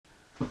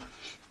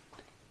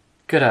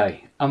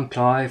G'day, I'm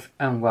Clive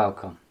and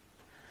welcome.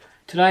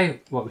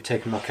 Today what we're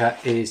taking a look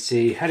at is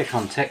the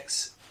Helikon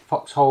Tex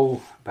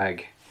Foxhole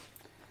bag.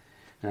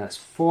 Now it's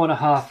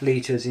 4.5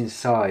 litres in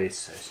size,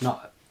 so it's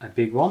not a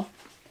big one.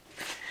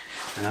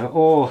 And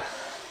all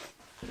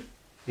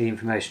the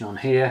information on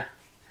here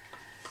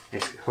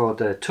is called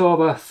the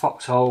Turbo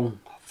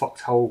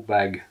Foxhole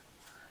bag.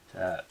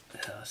 So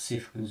let's see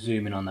if we can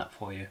zoom in on that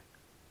for you.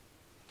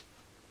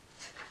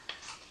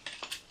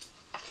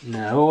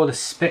 Now all the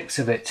specs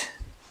of it.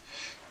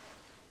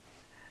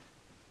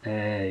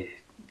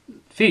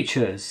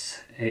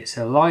 Features: it's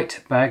a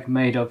light bag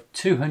made of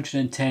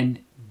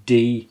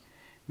 210D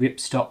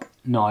ripstop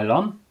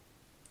nylon.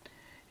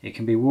 It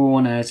can be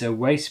worn as a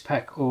waist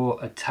pack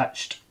or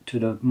attached to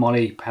the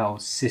MOLLE PAL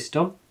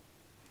system.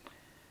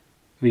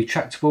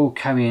 Retractable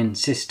carrying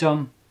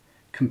system,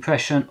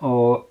 compression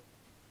or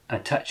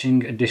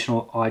attaching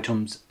additional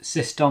items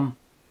system.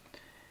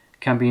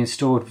 Can be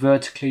installed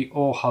vertically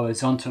or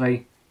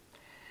horizontally.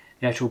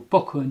 The actual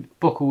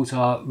buckles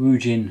are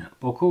Rugin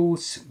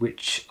buckles,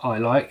 which I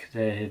like.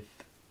 They've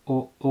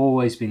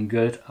always been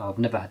good. I've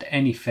never had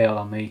any fail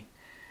on me.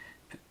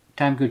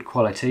 Damn good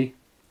quality.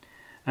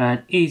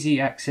 And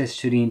easy access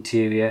to the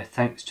interior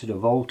thanks to the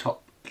roll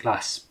top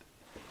clasp.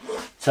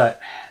 So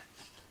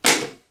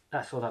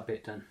that's all that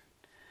bit done.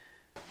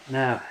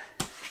 Now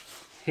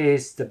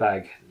here's the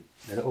bag,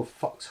 the little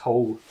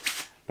Foxhole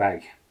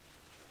bag.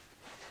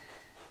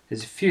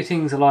 There's a few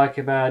things I like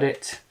about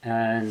it,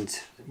 and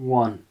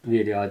one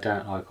really I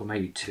don't like, or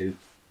maybe two.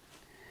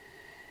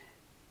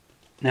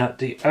 Now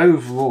the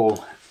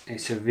overall,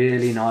 it's a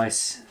really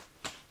nice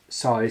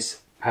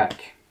size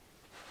pack.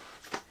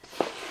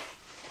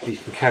 You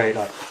can carry it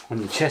like on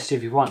your chest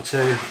if you want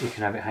to. You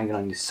can have it hanging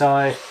on your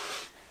side,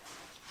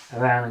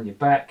 around on your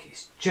back.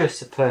 It's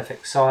just a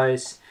perfect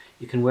size.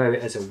 You can wear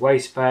it as a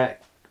waist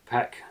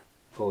pack,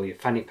 or your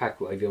fanny pack,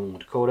 whatever you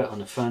want to call it, on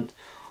the front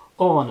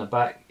or on the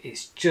back.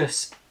 It's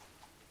just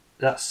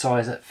that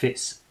size that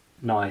fits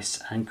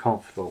nice and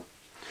comfortable.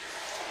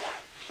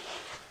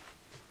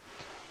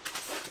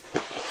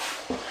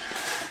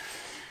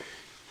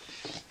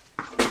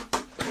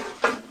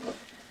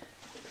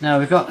 Now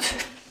we've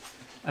got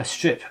a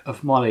strip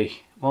of MOLLE,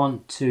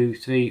 1, 2,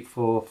 3,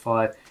 4,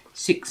 5,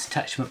 6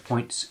 attachment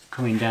points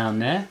coming down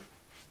there.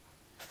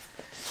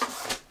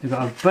 We've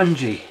got a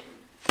bungee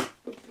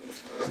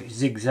which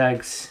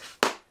zigzags,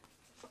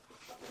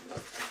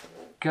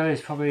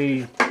 goes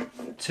probably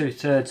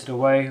 2/3 of the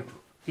way,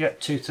 yep,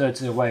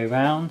 2/3 of the way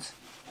around.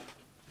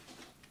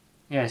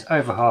 Yeah, it's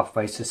over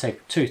halfway, so say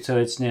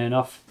 2/3 near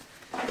enough,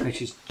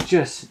 which is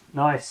just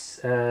nice.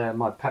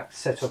 My pack's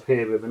set up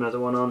here with another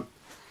one on.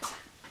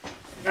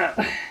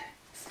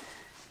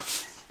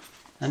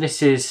 And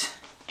this is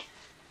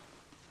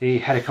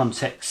the Helikon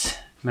Tex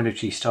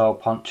military style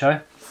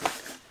poncho.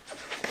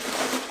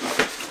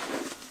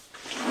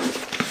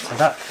 So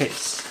that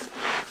fits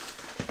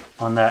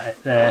on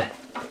that there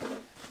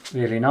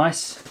really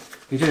nice.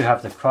 We do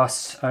have the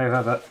cross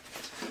over, but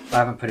I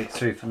haven't put it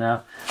through for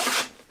now.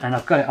 And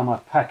I've got it on my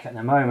pack at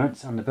the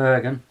moment, on the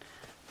Bergen,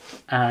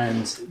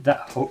 and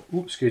that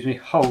holds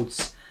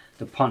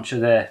the poncho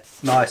there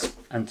nice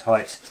and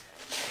tight,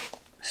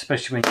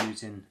 especially when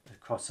using the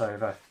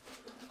crossover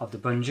of the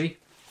bungee.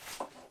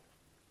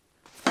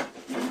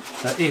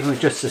 So even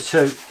with just the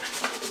two,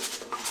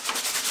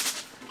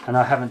 and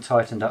I haven't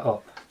tightened that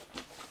up.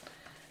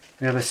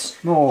 We have a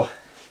small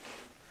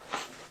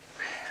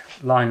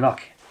line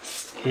lock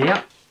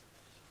here,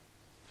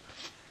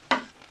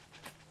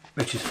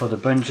 which is for the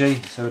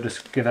bungee, so we'll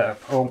just give it a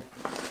pull.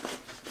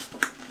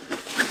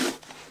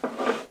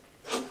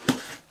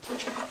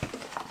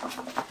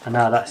 And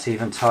now that's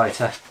even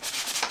tighter.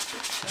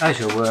 So as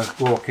you're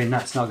walking,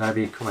 that's not going to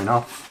be coming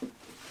off.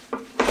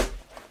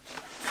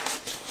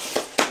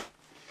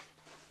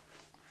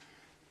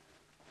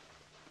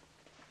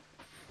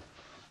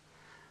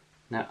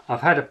 Now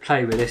I've had a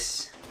play with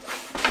this,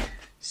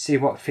 see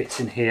what fits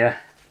in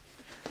here.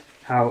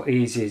 How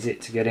easy is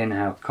it to get in,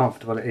 how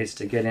comfortable it is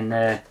to get in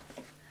there.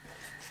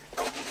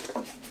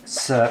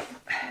 So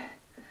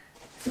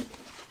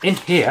in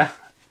here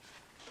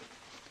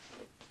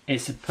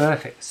it's a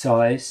perfect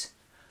size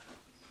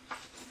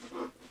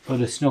for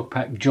the snug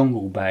pack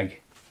jungle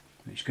bag,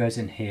 which goes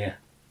in here.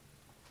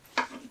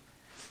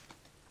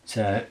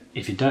 So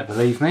if you don't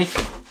believe me,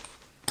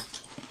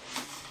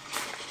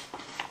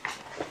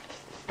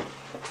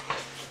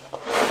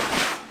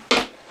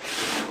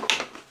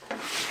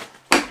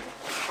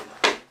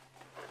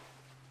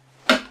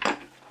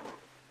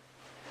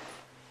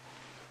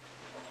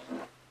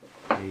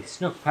 the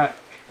snug pack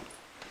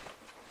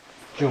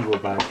jungle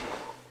bag.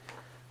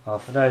 Well,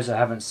 for those that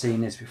haven't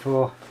seen this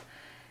before,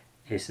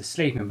 it's a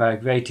sleeping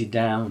bag rated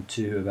down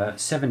to about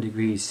 7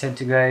 degrees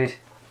centigrade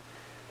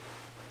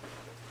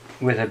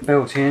with a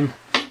built-in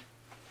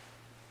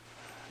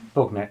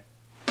bug net.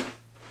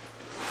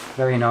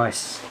 Very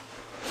nice.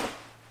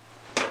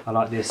 I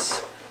like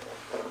this.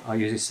 I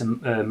use this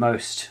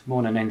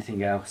more than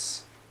anything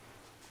else.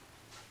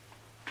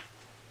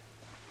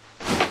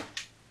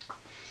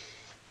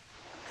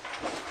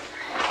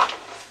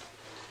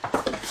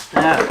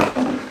 Now,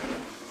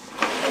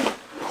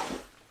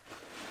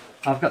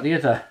 I've got the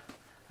other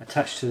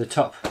attached to the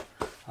top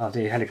of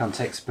the Helikon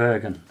Tex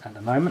Bergen at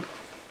the moment,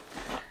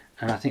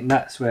 and I think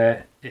that's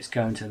where it's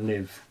going to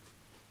live.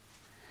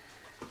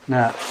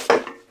 Now,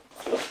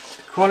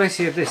 the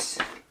quality of this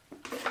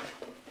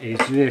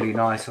is really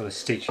nice, all the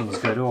stitching is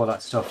good, all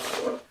that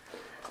stuff.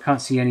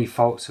 Can't see any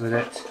faults with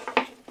it.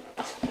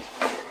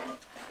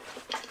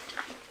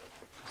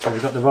 So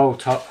we've got the roll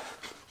top,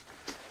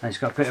 and it's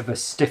got a bit of a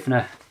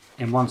stiffener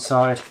in one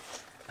side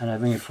and a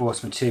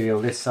reinforced material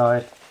this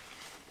side.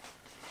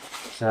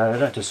 So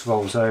that just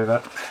rolls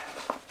over,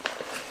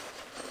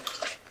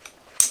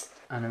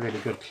 and a really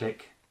good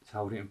click to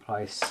hold it in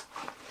place.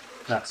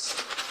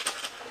 That's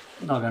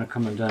not going to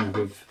come undone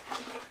with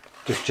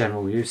just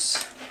general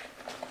use.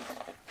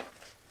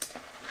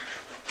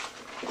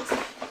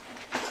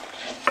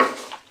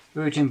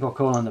 Virgin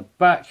buckle on the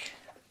back.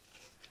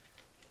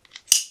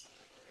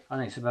 I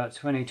think it's about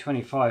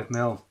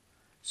 20-25mm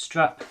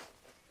strap,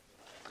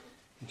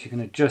 which you can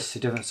adjust to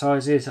different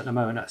sizes. At the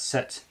moment that's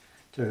set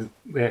to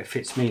where it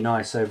fits me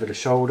nice over the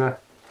shoulder.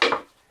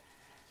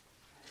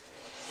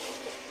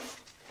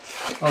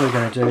 All we're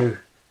going to do,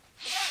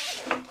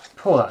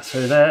 pull that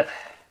through there,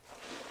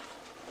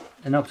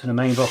 then up to the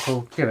main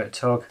buckle, give it a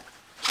tug,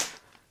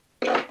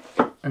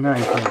 and now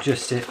you can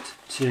adjust it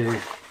to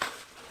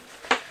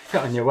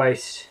fit on your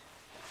waist.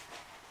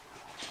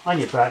 On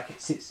your back,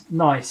 it sits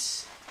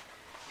nice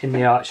in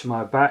the arch of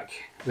my back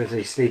with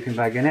the sleeping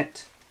bag in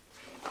it.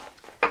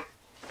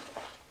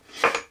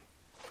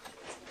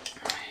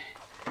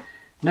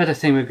 Another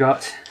thing we've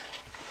got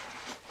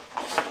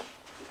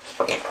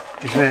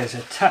is where it's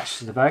attached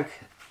to the bag.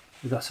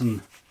 We've got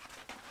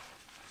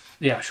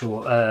the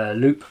actual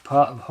loop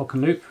part of the hook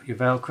and loop, your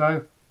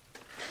Velcro,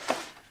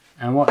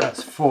 and what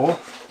that's for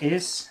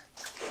is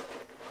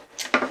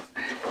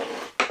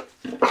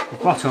the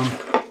bottom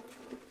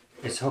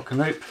is the hook and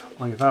loop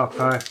on your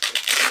Velcro,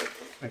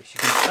 which you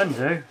can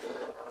undo,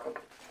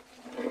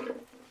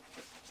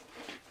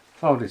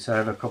 fold it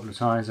over a couple of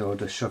times, or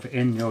just shove it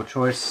in, your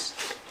choice.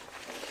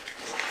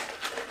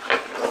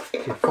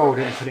 If you fold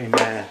it and put it in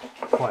there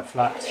quite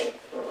flat,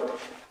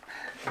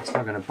 it's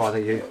not going to bother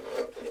you.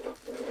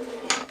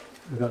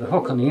 We've got the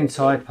hook on the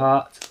inside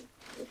part,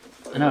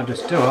 and I'll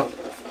just do up.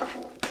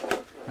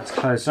 That's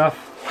closed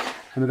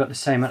off, and we've got the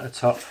same at the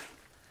top.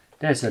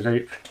 There's the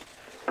loop,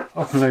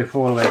 hook and loop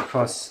all the way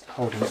across,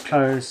 holding it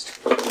closed.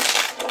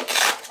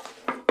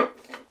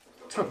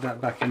 Tuck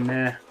that back in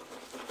there.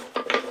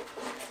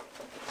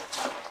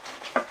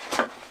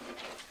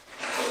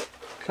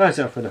 Close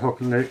it off with the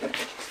hook and loop.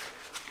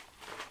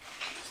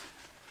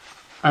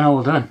 And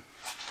all done.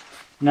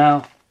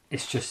 Now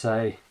it's just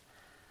a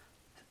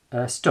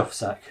stuff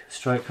sack,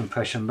 stroke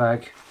compression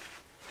bag.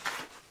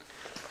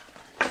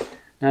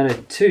 Now the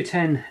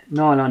 210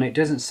 nylon, it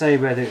doesn't say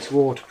whether it's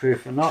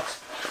waterproof or not,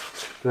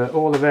 but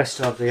all the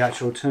rest of the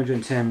actual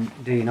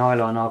 210D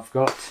nylon I've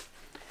got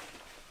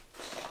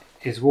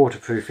is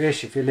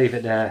waterproof-ish. If you leave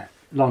it there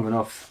long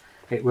enough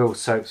it will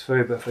soak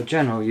through, but for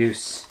general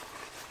use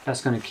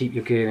that's going to keep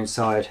your gear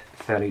inside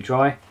fairly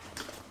dry.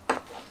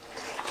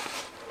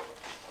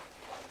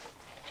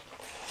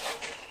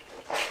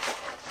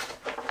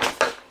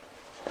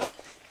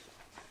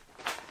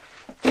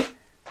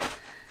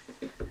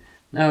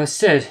 Now as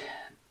said,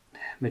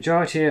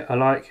 majority I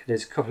like.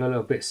 There's a couple of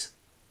little bits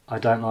I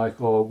don't like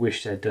or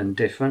wish they'd done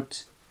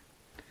different.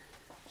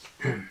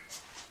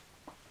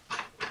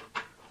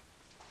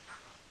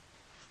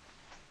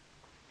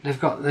 They've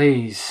got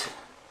these.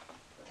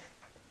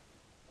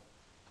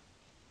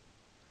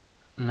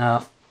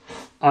 Now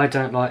I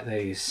don't like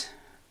these.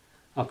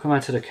 I'll come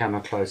out to the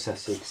camera closer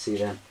so you can see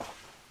them.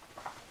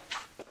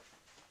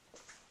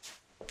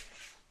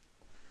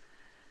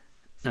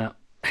 Now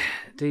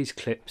these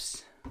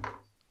clips,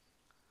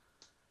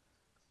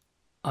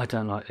 I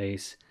don't like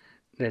these.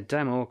 They're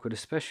damn awkward,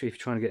 especially if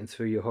you're trying to get them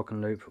through your hook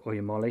and loop or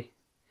your molly,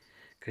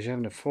 because you're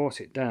having to force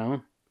it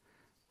down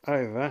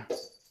over,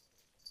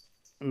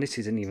 and this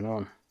isn't even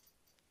on.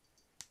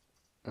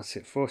 That's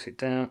it, force it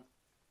down,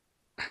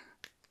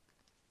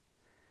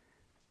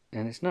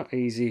 and it's not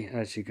easy,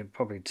 as you can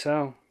probably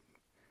tell,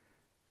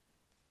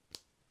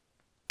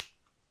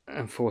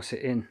 and force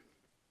it in.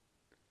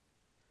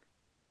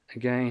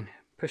 Again,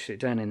 push it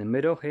down in the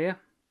middle here,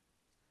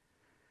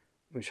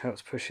 which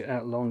helps push it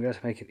out longer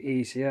to make it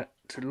easier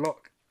to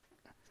lock.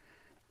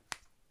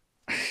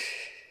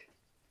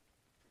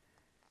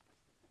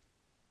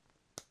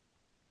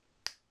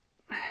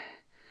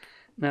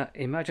 Now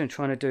imagine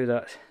trying to do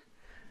that,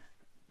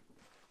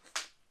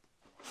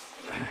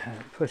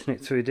 putting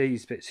it through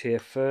these bits here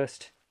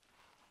first,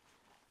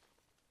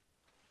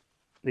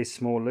 these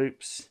small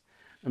loops,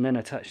 and then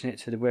attaching it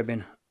to the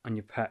webbing on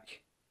your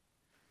pack.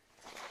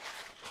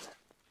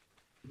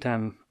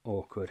 Damn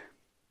awkward.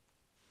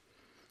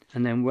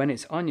 And then when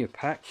it's on your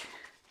pack,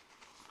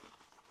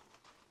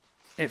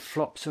 it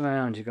flops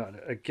around. You've got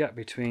a gap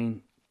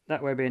between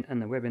that webbing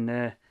and the webbing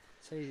there.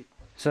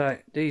 So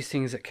these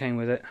things that came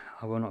with it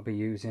I will not be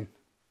using.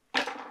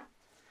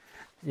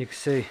 You can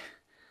see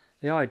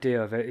the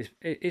idea of it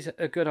is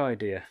a good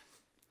idea.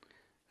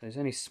 There's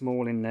only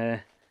small in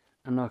there,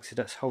 and like I said,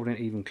 that's holding it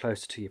even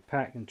closer to your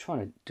pack, and trying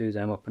to do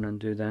them up and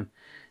undo them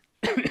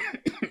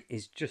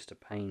is just a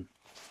pain.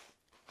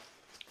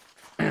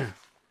 And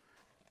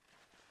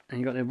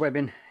you've got the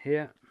webbing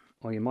here,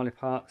 or your molly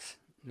parts,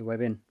 the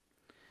webbing,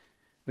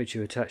 which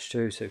you attach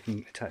to, so you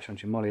can attach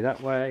onto your molly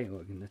that way, or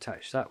you can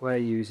attach that way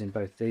using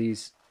both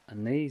these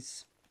and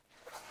these.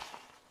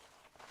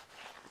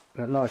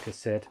 But like I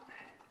said,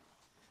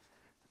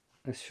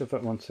 let's shove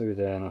that one through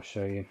there and I'll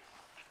show you.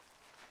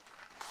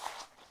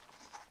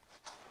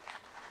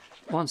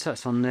 Once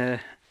that's on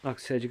there, like I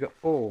said, you've got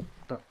all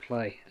that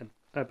play,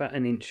 about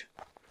an inch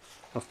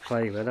of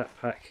play where that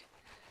pack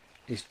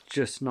is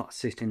just not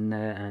sitting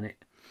there, and it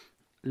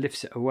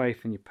lifts it away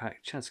from your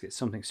pack, chance to get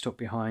something stuck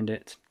behind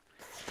it.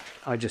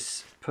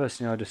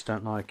 Personally I just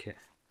don't like it.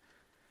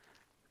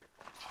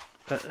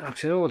 But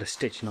actually all the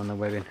stitching on the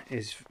webbing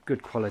is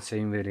good quality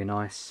and really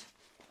nice.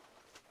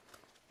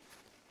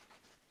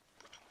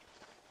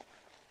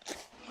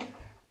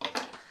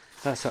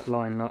 That's that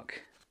line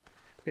lock.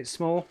 A bit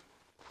small,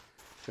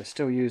 but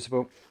still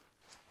usable.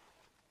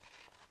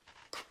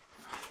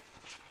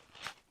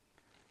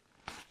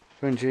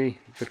 Bungee,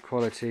 good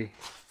quality.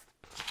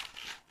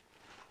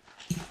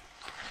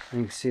 And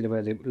you can see the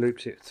way they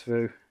looped it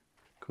through.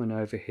 Coming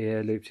over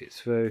here, looped it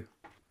through.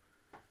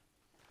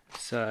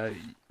 So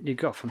you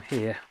got from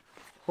here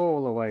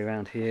all the way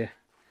around here.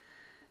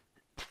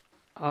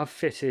 I've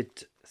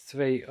fitted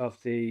 3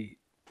 of the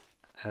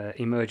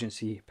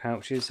emergency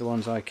pouches, the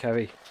ones I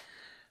carry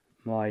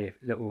my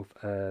little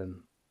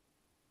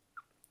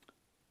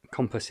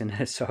compass in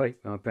there. Sorry,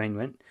 my brain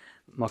went.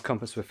 My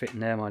compass will fit in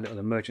there, my little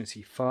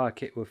emergency fire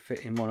kit will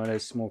fit in one of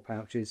those small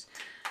pouches,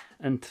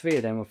 and 3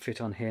 of them will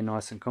fit on here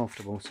nice and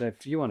comfortable. So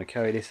if you want to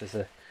carry this as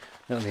a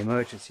little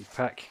emergency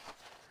pack,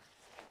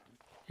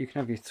 you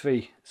can have your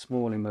 3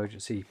 small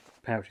emergency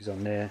pouches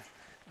on there,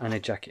 and a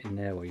jacket in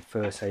there, or your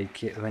first aid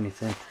kit or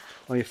anything.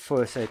 Or your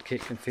first aid kit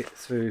can fit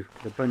through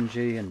the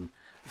bungee, and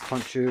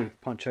the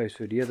poncho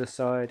through the other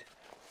side.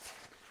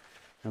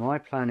 And my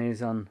plan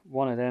is, on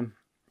one of them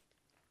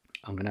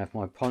I'm going to have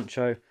my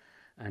poncho,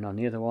 and on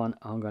the other one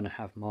I'm going to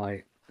have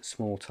my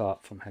small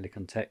tarp from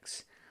Helikon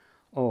Tex,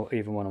 or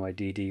even one of my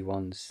DD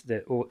ones.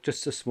 They're all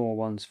just the small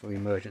ones for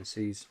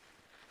emergencies.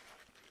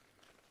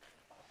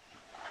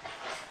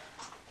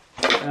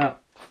 Now,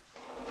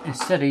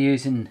 instead of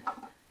using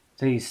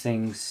these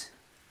things,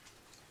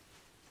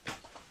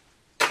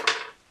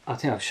 I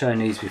think I've shown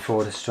these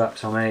before, the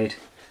straps I made.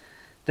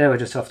 They were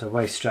just off the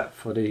waist strap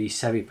for the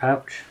Seri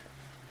pouch.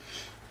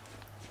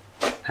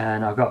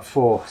 And I've got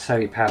 4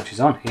 Seri pouches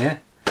on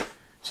here.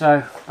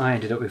 So I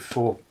ended up with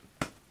 4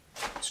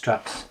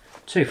 straps,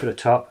 2 for the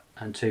top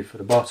and 2 for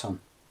the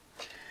bottom.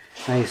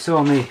 Now you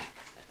saw me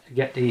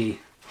get the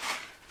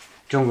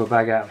jungle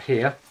bag out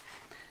here.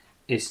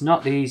 It's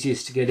not the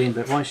easiest to get in,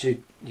 but once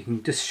you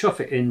can just shove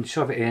it in and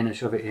shove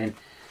it in,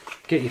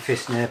 get your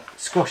fist in there,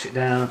 squash it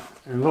down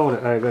and roll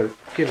it over,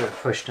 give it a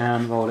push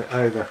down, roll it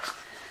over.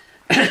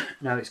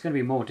 Now it's going to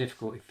be more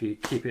difficult if you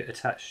keep it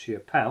attached to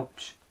your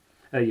pouch,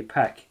 your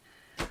pack,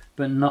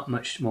 but not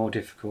much more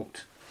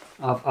difficult.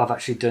 I've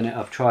actually done it,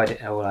 I've tried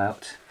it all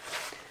out.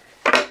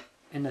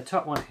 In the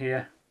top one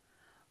here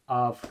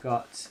I've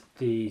got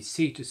the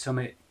Sea to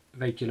Summit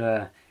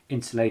regular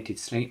insulated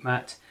sleep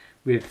mat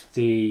with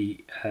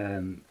the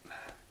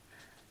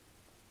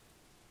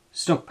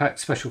Snugpak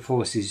Special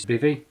Forces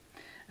bivvy,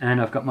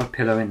 and I've got my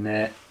pillow in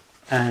there,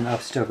 and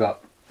I've still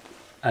got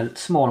a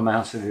small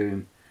amount of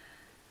room.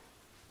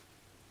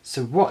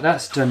 So what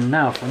that's done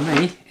now for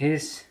me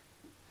is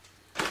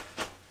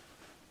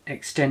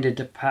extended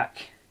the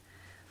pack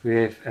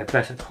with a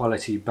better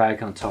quality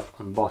bag on top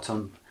and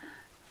bottom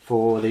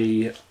for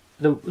the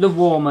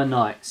warmer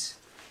nights.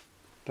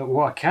 But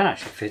what I can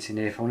actually fit in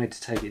here, if I wanted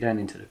to take it down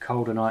into the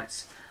colder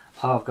nights,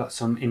 I've got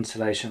some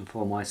insulation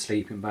for my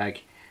sleeping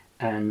bag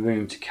and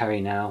room to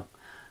carry now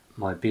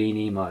my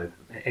beanie, my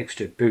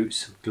extra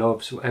boots,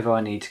 gloves, whatever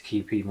I need to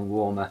keep even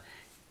warmer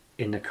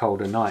in the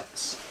colder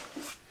nights.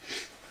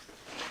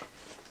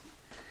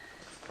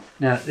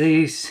 Now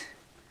these,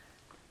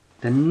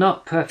 they're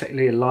not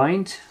perfectly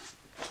aligned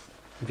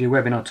with your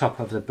webbing on top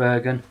of the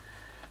Bergen,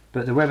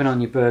 but the webbing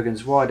on your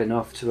Bergen's wide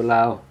enough to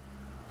allow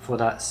for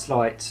that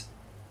slight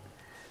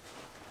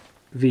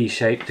V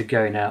shape to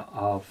going out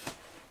of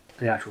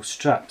the actual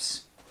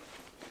straps.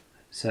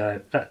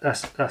 So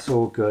that's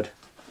all good.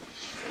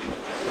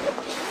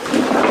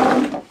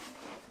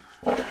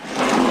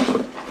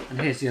 And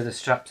here's the other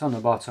straps on the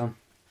bottom,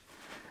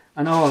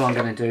 and all I'm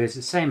going to do is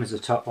the same as the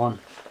top one.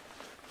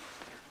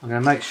 I'm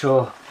going to make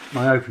sure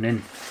my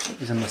opening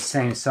is on the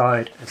same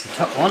side as the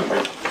top one.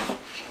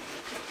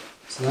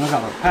 So then I've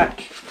got my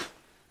pack,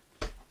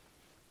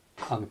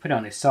 I can put it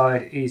on this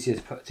side, easier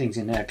to put things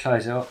in there,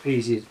 close it up,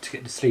 easier to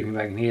get the sleeping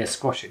bag in here,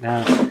 squash it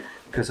down,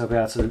 because I'll be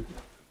able to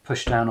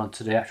push down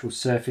onto the actual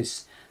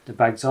surface the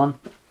bag's on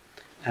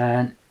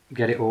and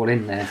get it all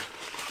in there.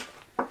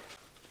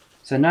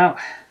 So now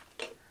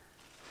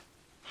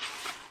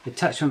the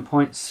attachment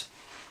points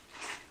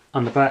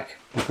on the back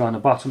will go on the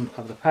bottom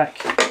of the pack,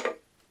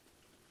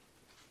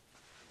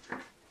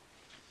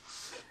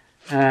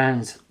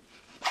 and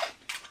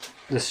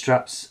the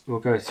straps will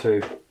go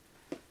through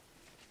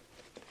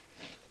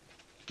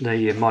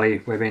the moly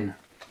webbing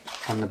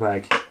on the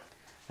bag.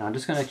 Now I'm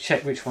just going to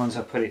check which ones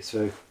I put it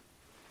through.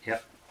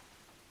 Yep.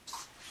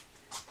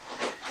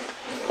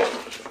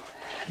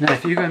 Now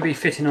if you're going to be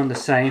fitting on the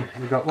same,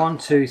 you've got 1,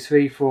 2,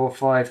 3, 4,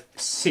 5,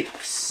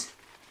 6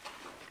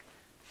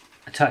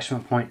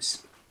 attachment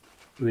points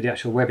with the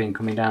actual webbing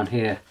coming down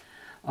here.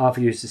 I've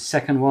used the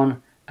second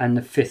one and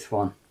the fifth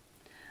one,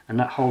 and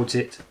that holds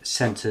it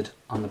centered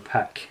on the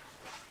pack.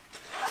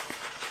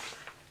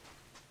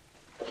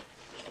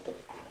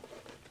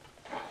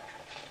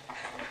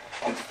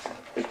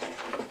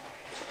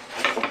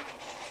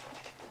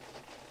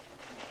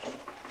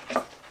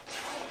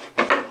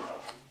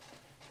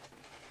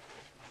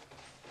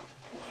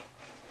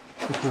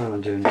 Oh,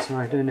 I'm doing this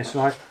right. Doing this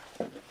right?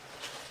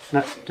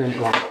 No, doing it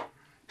wrong.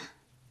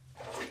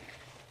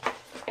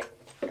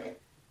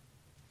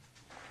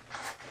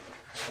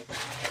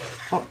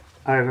 Up,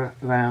 over,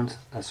 around.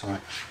 That's right.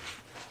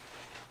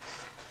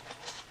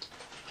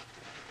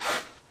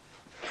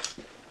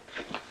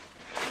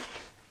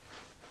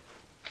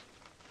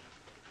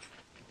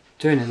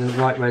 Doing it the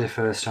right way the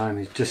first time.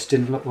 It just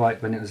didn't look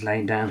right when it was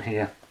laying down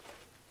here.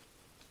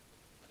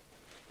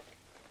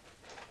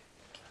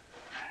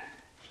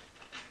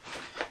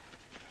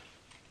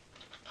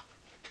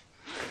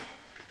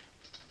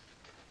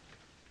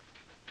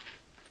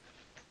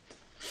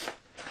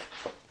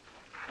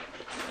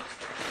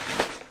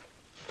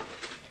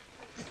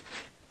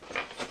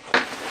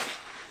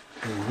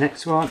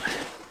 Next one,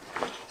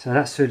 so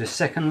that's through the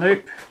second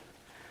loop,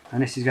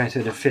 and this is going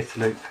through the fifth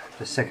loop,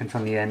 the second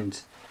from the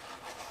end.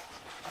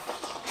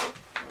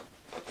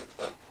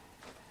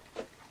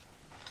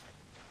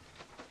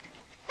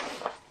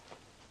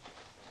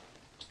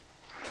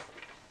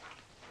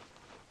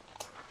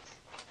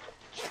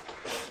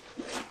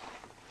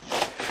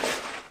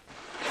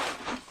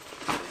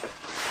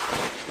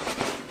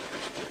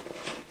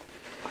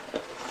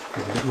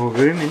 There's a bit more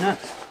room in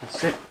that,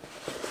 that's it.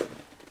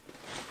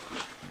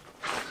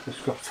 It's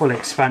got full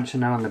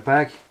expansion now on the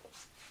bag.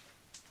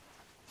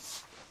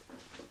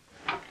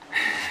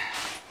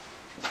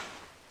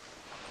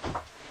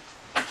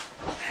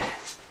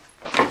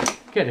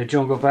 Get the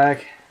jungle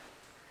bag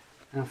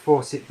and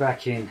force it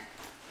back in.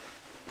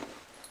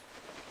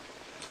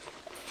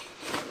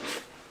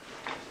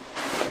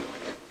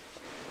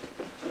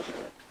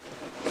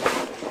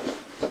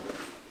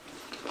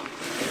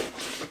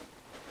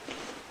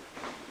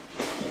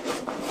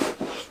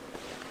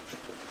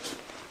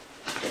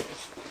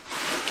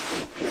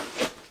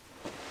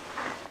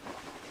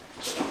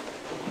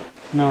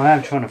 No, I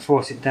am trying to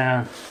force it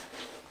down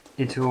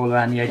into all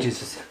around the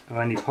edges of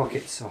any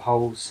pockets or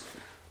holes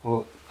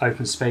or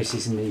open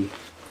spaces in the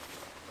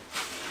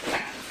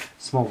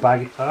small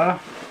bag.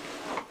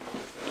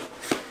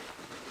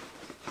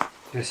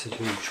 Just to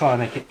try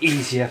and make it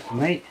easier for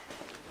me.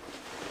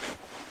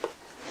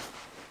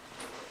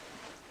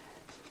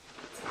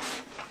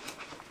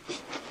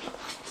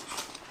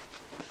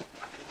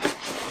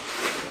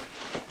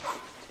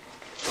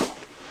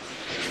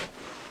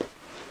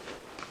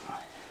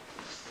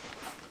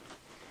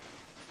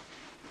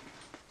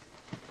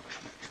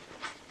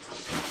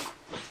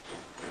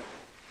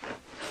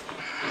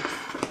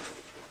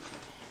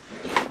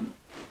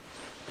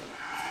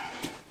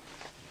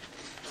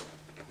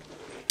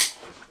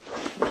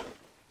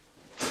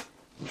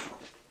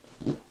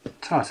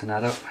 Tighten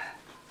that up.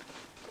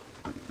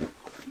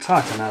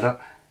 Tighten that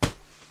up.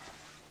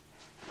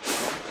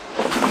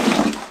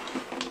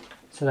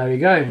 So there we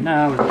go.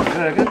 Now we've got the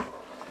burger.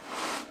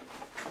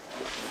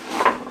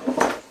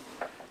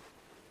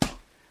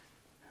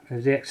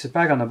 With the extra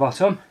bag on the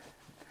bottom.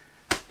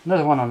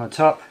 Another one on the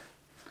top,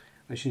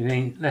 which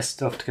means less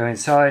stuff to go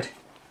inside.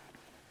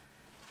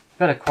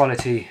 Better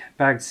quality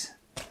bags.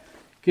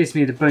 Gives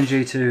me the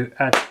bungee to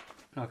add.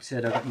 Like I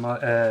said, I've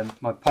got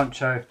my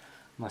poncho.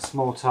 My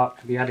small top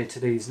can be added to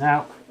these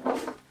now,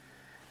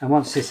 and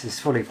once this is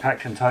fully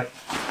packed and tight,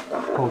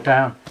 pulled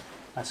down,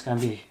 that's going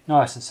to be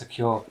nice and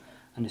secure,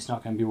 and it's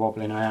not going to be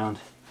wobbling around.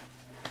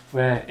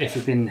 Where if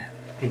it's been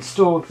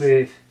installed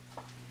with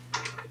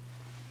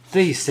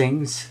these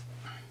things,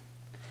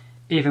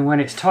 even when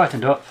it's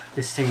tightened up,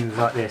 this thing was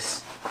like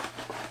this.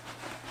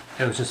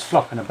 It was just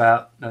flopping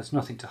about. There's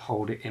nothing to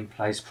hold it in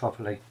place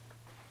properly.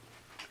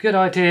 Good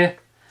idea.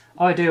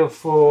 Ideal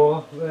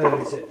for, where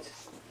is it?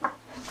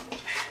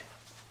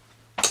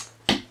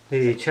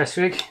 The chest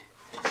rig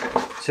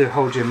to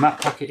hold your map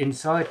pocket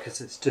inside,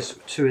 because it's just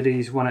two of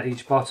these, one at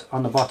each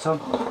on the bottom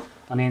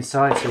on the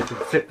inside, so you can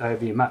flip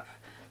over your map,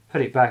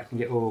 put it back and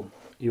get all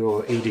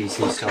your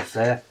EDC stuff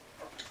there.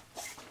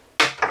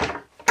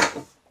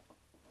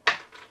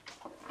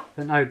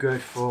 But no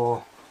good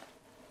for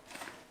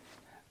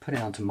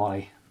putting it onto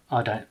Molly.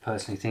 I don't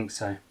personally think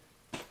so.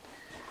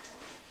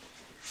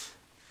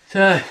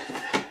 So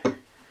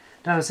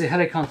that was the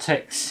Helikon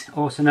Tex,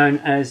 also known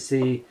as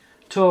the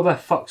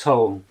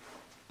Foxhole,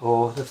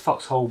 or the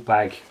Foxhole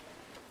bag.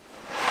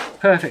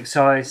 perfect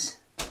size,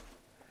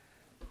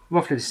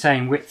 roughly the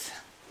same width.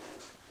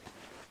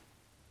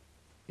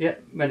 Yeah,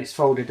 when it's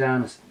folded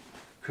down, it's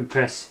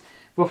compressed,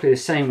 roughly the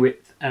same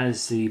width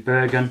as the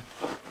Bergen.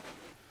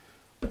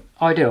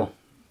 Ideal,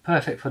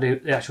 perfect for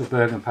the actual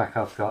Bergen pack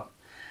I've got.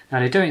 Now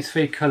they do it in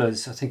 3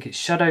 colours. I think it's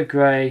Shadow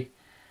Grey,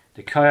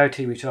 the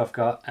Coyote which I've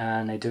got,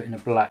 and they do it in a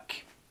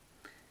black.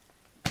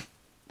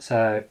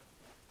 So,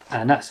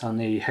 and that's on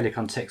the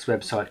Helikon Tex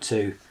website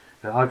too.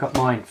 But I got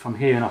mine from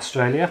here in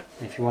Australia.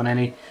 If you want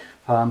any,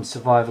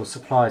 Survival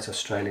Supplies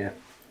Australia.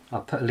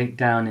 I'll put a link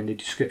down in the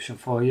description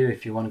for you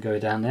if you want to go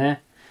down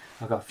there.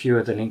 I've got a few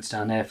other links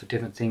down there for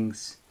different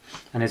things,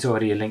 and there's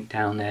already a link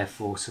down there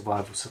for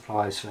Survival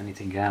Supplies for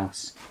anything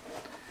else.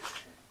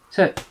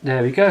 So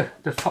there we go,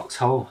 the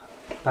Foxhole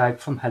bag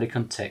from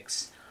Helikon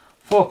Tex.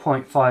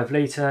 4.5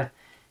 litre,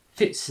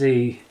 fits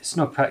the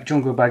Snug Pack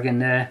Jungle bag in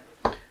there.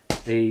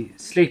 The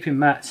sleeping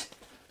mat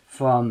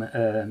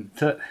from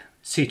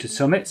Seated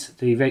Summit,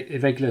 the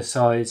regular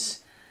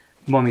size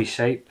mummy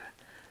shape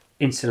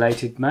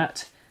insulated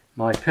mat.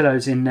 My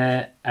pillows in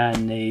there,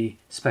 and the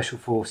Special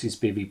Forces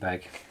bivvy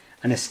bag.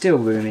 And there's still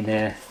room in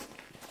there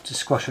to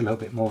squash a little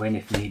bit more in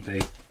if need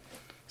be.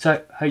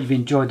 So, hope you've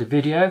enjoyed the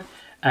video,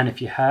 and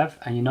if you have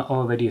and you're not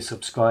already a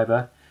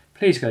subscriber,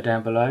 please go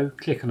down below,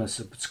 click on the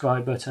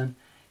subscribe button,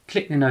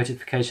 click the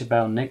notification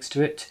bell next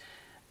to it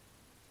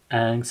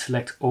and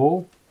select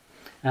all,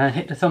 and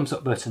hit the thumbs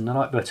up button, the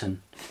like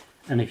button.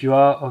 And if you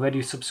are already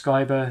a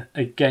subscriber,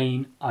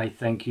 again I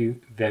thank you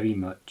very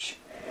much.